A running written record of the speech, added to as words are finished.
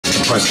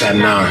Press that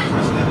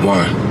 9.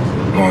 1.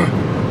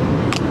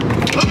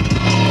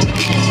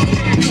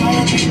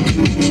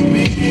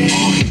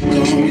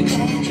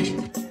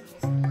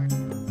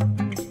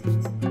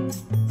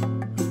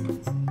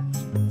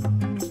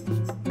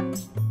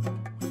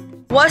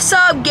 What's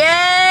up,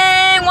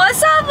 gang?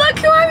 What's up? Look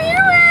who I'm here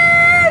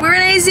with! We're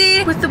in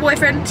AZ with the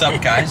boyfriend. What's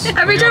up, guys?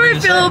 Every time I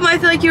film, I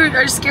feel like you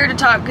are scared to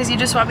talk because you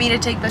just want me to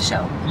take the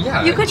show.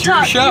 Yeah, you could it's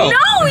talk. Your show.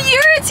 No,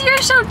 it's your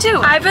show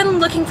too. I've been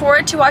looking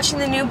forward to watching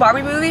the new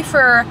Barbie movie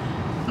for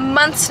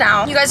months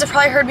now. You guys have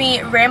probably heard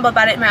me ramble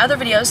about it in my other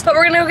videos, but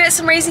we're gonna go get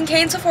some Raising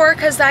Cane's before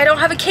because I don't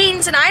have a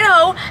Cane's in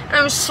Idaho, and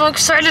I'm so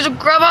excited to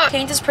grab up.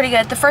 Cane's is pretty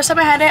good. The first time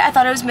I had it, I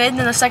thought it was mid, and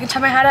then the second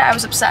time I had it, I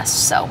was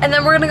obsessed. So, and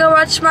then we're gonna go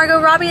watch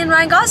Margot Robbie and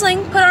Ryan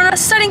Gosling put on a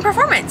stunning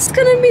performance. It's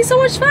gonna be so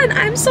much fun.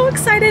 I'm so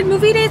excited.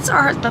 Movie dates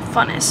are the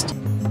funnest.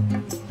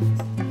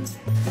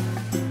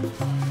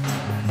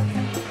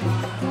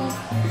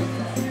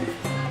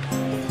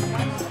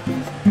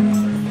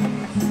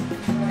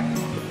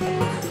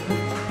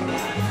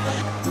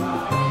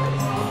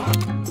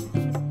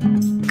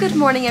 Good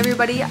morning,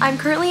 everybody. I'm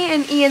currently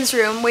in Ian's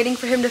room waiting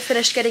for him to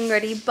finish getting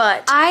ready,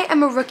 but I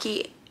am a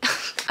rookie.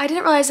 I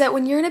didn't realize that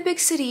when you're in a big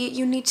city,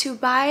 you need to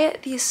buy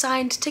the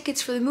assigned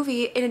tickets for the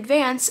movie in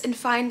advance and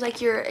find like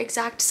your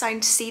exact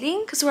assigned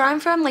seating. Because where I'm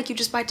from, like you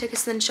just buy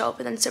tickets and then show up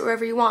and then sit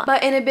wherever you want.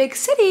 But in a big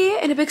city,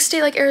 in a big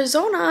state like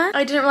Arizona,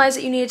 I didn't realize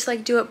that you needed to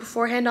like do it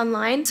beforehand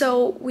online.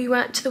 So we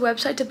went to the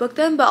website to book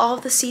them, but all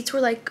of the seats were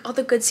like, all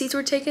the good seats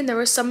were taken. There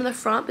was some in the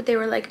front, but they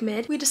were like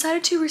mid. We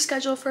decided to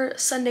reschedule for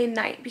Sunday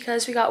night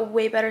because we got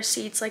way better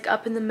seats like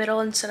up in the middle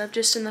instead of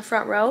just in the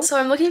front row. So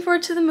I'm looking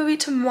forward to the movie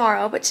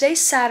tomorrow, but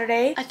today's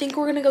Saturday. I think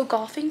we're gonna go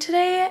golfing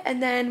today,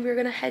 and then we're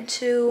gonna head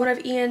to one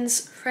of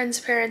Ian's friend's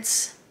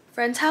friend's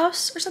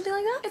house or something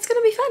like that. It's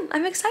gonna be fun.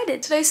 I'm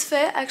excited. Today's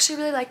fit, I actually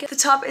really like it. The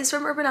top is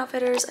from Urban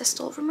Outfitters. I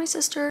stole it from my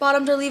sister.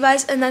 Bottoms are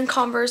Levi's, and then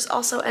Converse,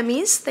 also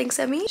Emmy's. Thanks,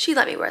 Emmy. She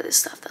let me wear this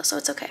stuff though, so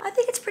it's okay. I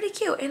think it's pretty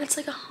cute, and it's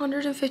like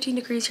 115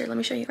 degrees here. Let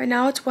me show you. Right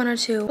now it's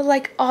 102, but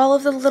like all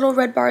of the little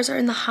red bars are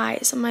in the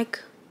highs. I'm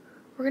like,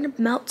 we're gonna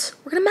melt.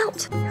 We're gonna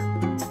melt.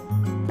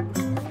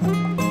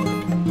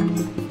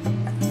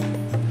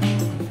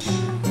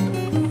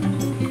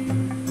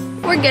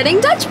 We're getting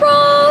Dutch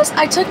Bros.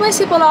 I took my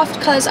seatbelt off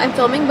because I'm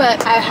filming,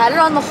 but I had it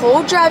on the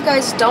whole drive,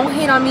 guys. Don't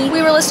hate on me.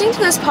 We were listening to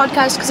this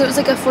podcast because it was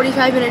like a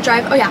 45-minute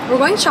drive. Oh yeah, we're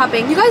going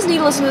shopping. You guys need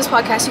to listen to this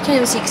podcast. You can't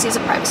even see because it's a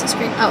privacy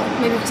screen. Oh,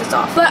 maybe because it's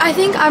off. But I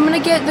think I'm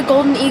gonna get the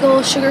Golden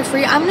Eagle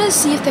sugar-free. I'm gonna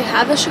see if they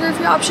have the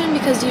sugar-free option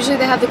because usually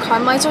they have the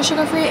caramelizer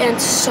sugar-free and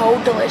it's so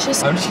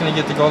delicious. I'm just gonna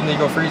get the Golden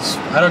Eagle Freeze.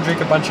 I don't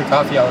drink a bunch of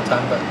coffee all the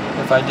time, but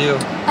if I do,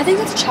 I think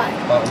that's a chai.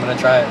 Well, I'm gonna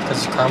try it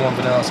because caramel and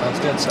vanilla sounds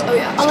good. So oh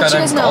yeah, I'll let you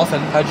guys know. Golfing.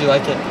 How'd you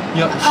like it?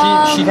 You know,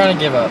 she kind of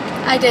gave up.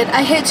 I did.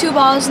 I hit 2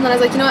 balls and then I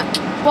was like, you know what?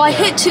 Well, I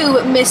hit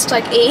 2, missed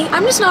like 8.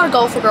 I'm just not a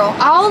golfer girl.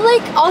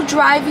 I'll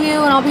drive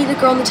you and I'll be the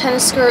girl in the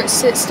tennis skirt,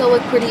 sit, still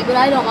look pretty, but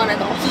I don't want to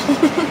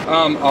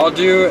golf. I'll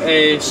do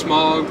a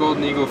small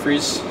Golden Eagle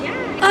Freeze.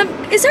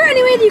 Yeah. Is there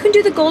any way that you can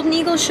do the Golden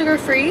Eagle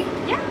sugar-free?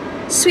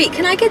 Yeah. Sweet.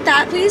 Can I get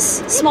that, please?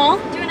 Small?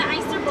 Do you want an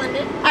ice or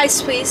blended?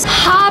 Ice, please.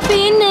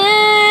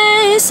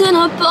 Happiness in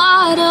a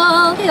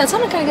bottle. Hey, that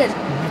sounded kind of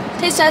good.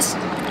 Taste test.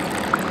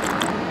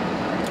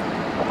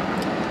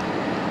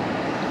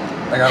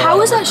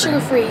 How is that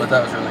sugar-free? But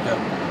that was really good.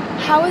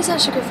 How is that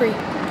sugar-free?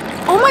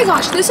 Oh my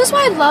gosh, this is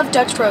why I love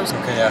Dutch Bros.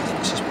 Okay, yeah,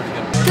 this is pretty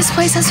good. This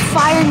place has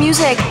fire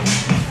music.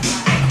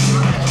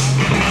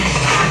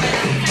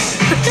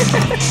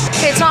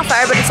 Okay, it's not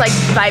fire, but it's like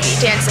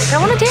vibey, dancing. I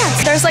want to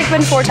dance. There's like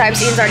been 4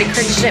 times Ian's already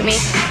cringed at me.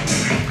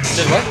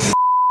 Did what?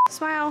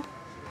 Smile.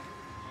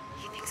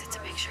 He thinks it's a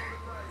picture.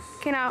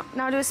 Okay, now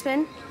do a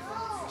spin.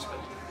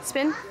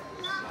 Spin.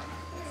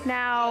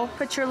 Now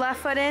put your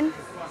left foot in.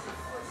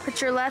 Put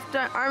your left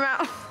arm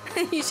out.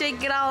 You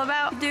shake it all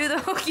about. Do the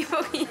hokey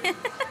pokey.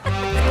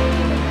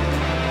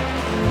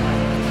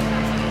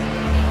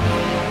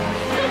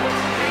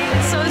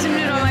 So zoomed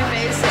in on my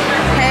face.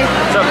 Hey.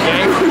 What's up,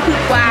 gang?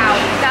 Wow,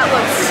 that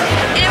looks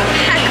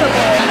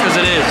impeccable. Because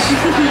it is.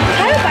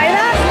 Can I buy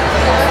that?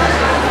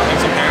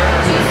 Make some hair.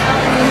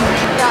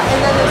 Yeah, and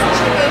then there's the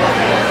chicken.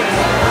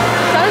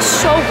 That is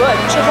so good.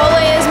 Chipotle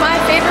is my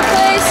favorite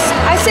place.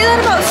 I say that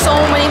about so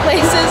many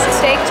places.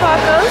 Steak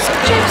tacos,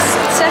 chips.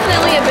 It's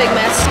definitely a big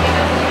mess.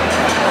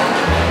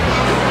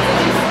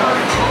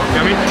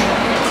 Yummy?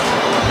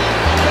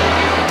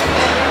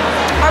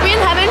 Are we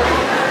in heaven?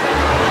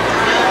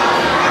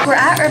 We're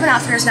at Urban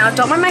Outfitters now.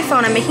 Don't mind my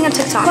phone. I'm making a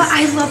TikTok. But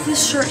I love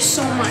this shirt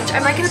so much. I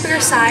might get a bigger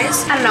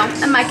size. I don't know.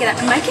 I might get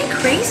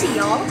crazy,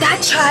 y'all.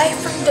 That chai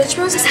from Dutch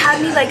Bros has had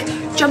me like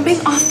jumping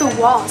off the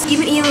walls.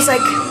 Even Ian was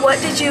like, what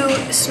did you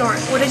snort?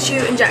 What did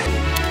you inject?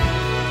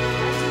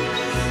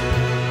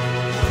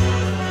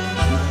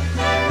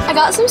 I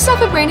got some stuff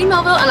at Brandy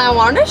Melville and I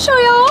wanted to show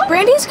y'all.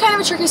 Brandy's kind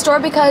of a tricky store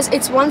because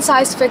it's one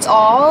size fits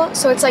all.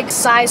 So it's like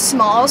size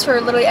smalls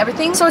for literally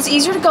everything. So it's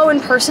easier to go in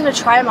person to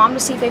try them on to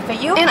see if they fit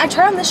you. And I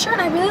tried on this shirt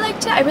and I really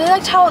liked it. I really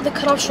liked how the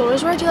cut off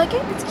shoulders were. Do you like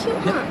it? It's cute,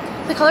 huh?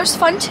 The color's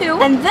fun too.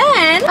 And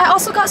then I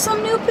also got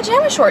some new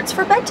pajama shorts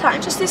for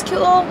bedtime. Just these cute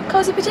little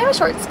cozy pajama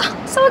shorts.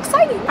 So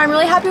exciting. I'm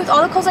really happy with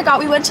all the clothes I got.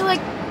 We went to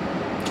like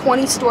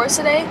 20 stores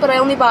today, but I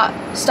only bought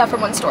stuff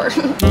from one store.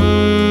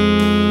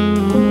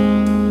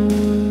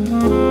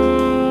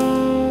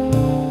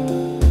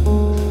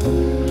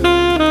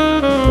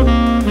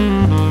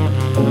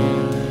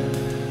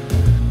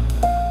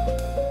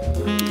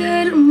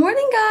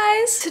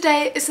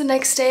 Today is the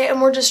next day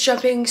and we're just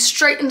jumping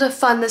straight into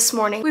fun this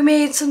morning. We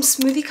made some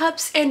smoothie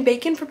cups and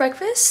bacon for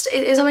breakfast.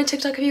 It is on my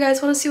TikTok if you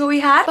guys want to see what we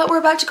had. But we're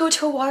about to go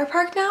to a water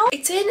park now.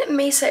 It's in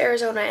Mesa,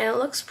 Arizona, and it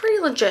looks pretty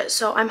legit,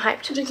 so I'm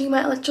hyped. I'm drinking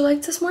my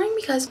electrolytes this morning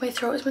because my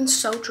throat has been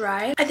so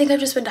dry. I think I've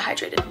just been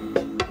dehydrated. I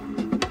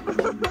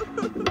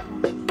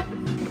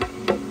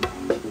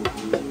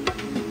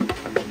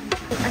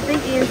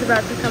think Ian's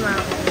about to come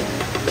out.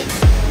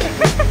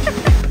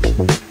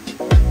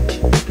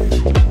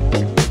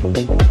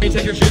 Can you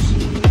take your shoes?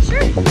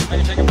 Sure. I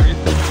can take them for you.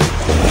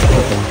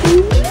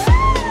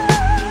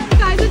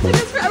 Guys, it took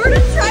us forever to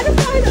try to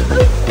find a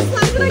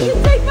slide that I can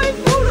take my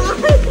phone on.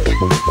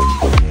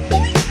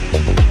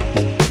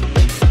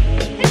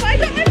 If I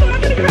drop my phone,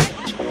 I'm gonna cry.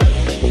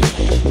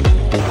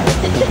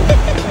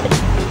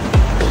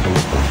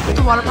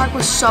 The water park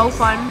was so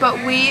fun, but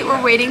we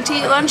were waiting to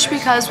eat lunch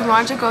because we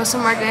wanted to go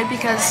somewhere good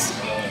because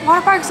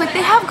water parks, like,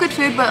 they have good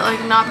food, but like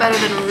not better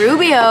than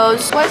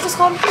Rubio's. What is this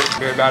called?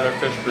 Beer batter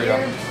fish burrito.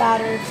 Beer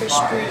batter fish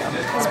burrito.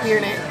 Has beer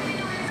in it.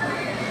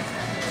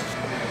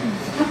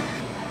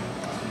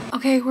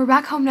 Okay, we're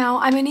back home now.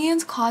 I'm in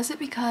Ian's closet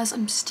because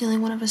I'm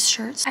stealing one of his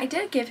shirts. I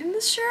did give him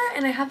this shirt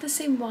and I have the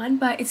same one,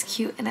 but it's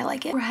cute and I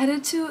like it. We're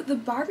headed to the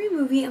Barbie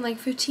movie in like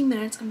 15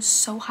 minutes. I'm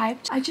so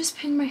hyped. I just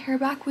pinned my hair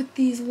back with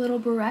these little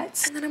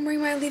barrettes and then I'm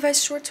wearing my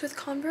Levi's shorts with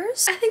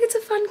Converse. I think it's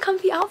a fun,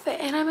 comfy outfit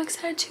and I'm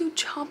excited to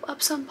chomp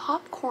up some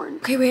popcorn.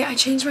 Okay, wait, I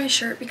changed my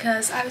shirt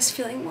because I was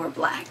feeling more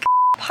black.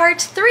 Part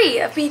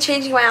 3 of me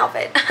changing my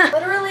outfit.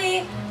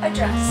 Literally a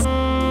dress.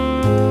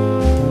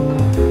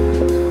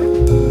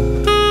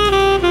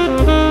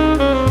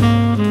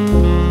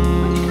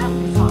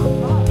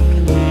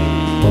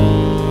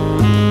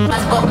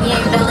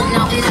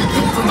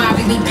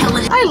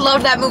 I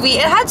love that movie.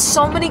 It had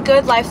so many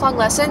good lifelong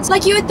lessons.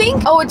 Like, you would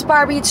think, oh, it's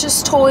Barbie, it's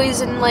just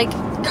toys and like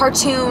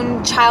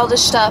cartoon,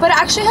 childish stuff. But it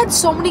actually had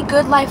so many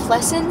good life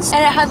lessons.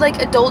 And it had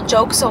like adult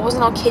jokes, so it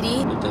wasn't all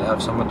kiddie. It did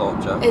have some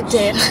adult jokes. It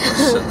did.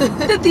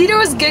 The theater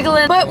was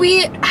giggling. But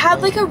we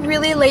had like a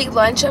really late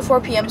lunch at 4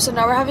 p.m. So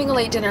now we're having a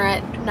late dinner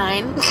at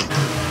 9.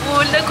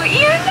 Oh, look what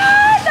you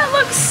got. That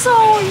looks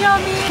so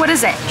yummy. What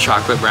is it?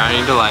 Chocolate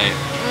brownie delight.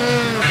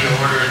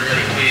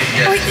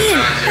 Oh, Ian,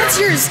 that's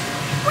yours.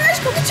 Where's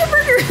go get your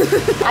burger?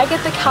 I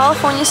get the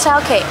California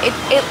style cake. It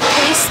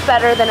tastes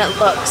better than it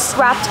looks.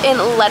 Wrapped in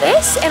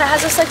lettuce and it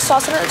has this like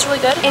sauce in it that's really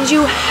good. And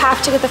you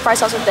have to get the fry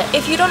sauce with it.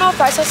 If you don't know what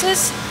fry sauce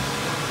is,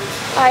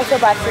 I feel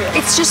bad for you.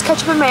 It's just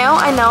ketchup and mayo.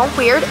 I know,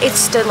 weird.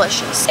 It's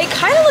delicious. It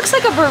kind of looks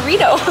like a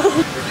burrito.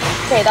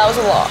 Okay, that was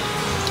a lot.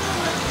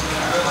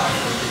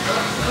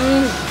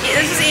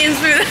 This is Ian's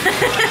food.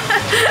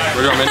 What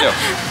do you want me to do?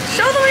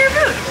 Show them your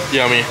food.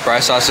 Yummy. Fry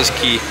sauce is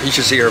key. You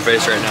should see her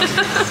face right now.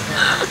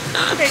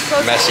 Okay,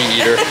 close. Messy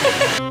eater.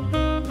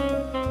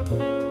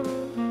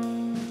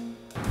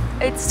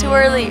 It's too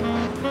early.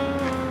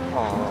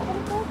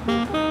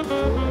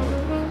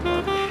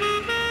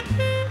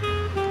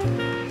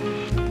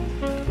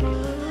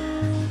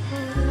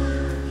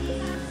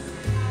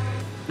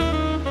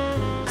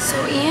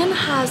 So Ian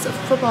has a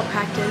football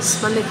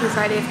practice Monday through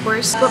Friday, of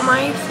course, but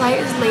my flight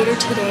is later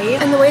today.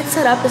 And the way it's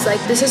set up is like,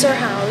 this is our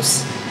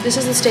house, this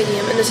is the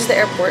stadium, and this is the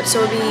airport.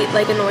 So it would be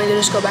like annoying to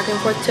just go back and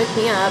forth to pick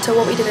me up. So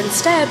what we did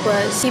instead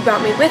was he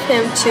brought me with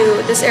him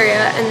to this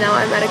area, and now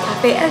I'm at a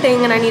cafe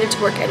editing and I needed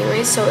to work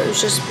anyway, so it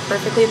was just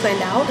perfectly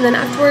planned out. And then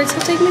afterwards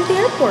he'll take me to the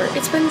airport.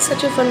 It's been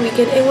such a fun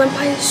weekend. It went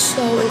by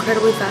so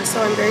incredibly fast,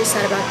 so I'm very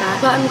sad about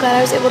that. But I'm glad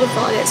I was able to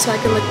vlog it so I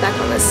can look back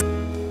on this.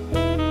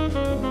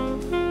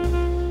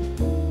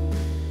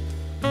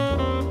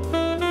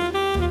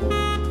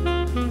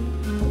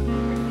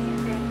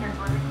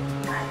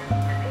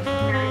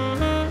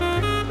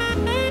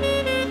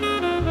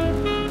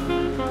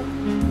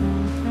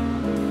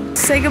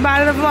 Say goodbye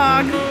to the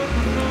vlog.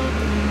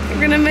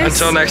 You're gonna miss.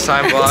 Until next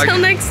time, vlog. Until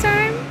next time.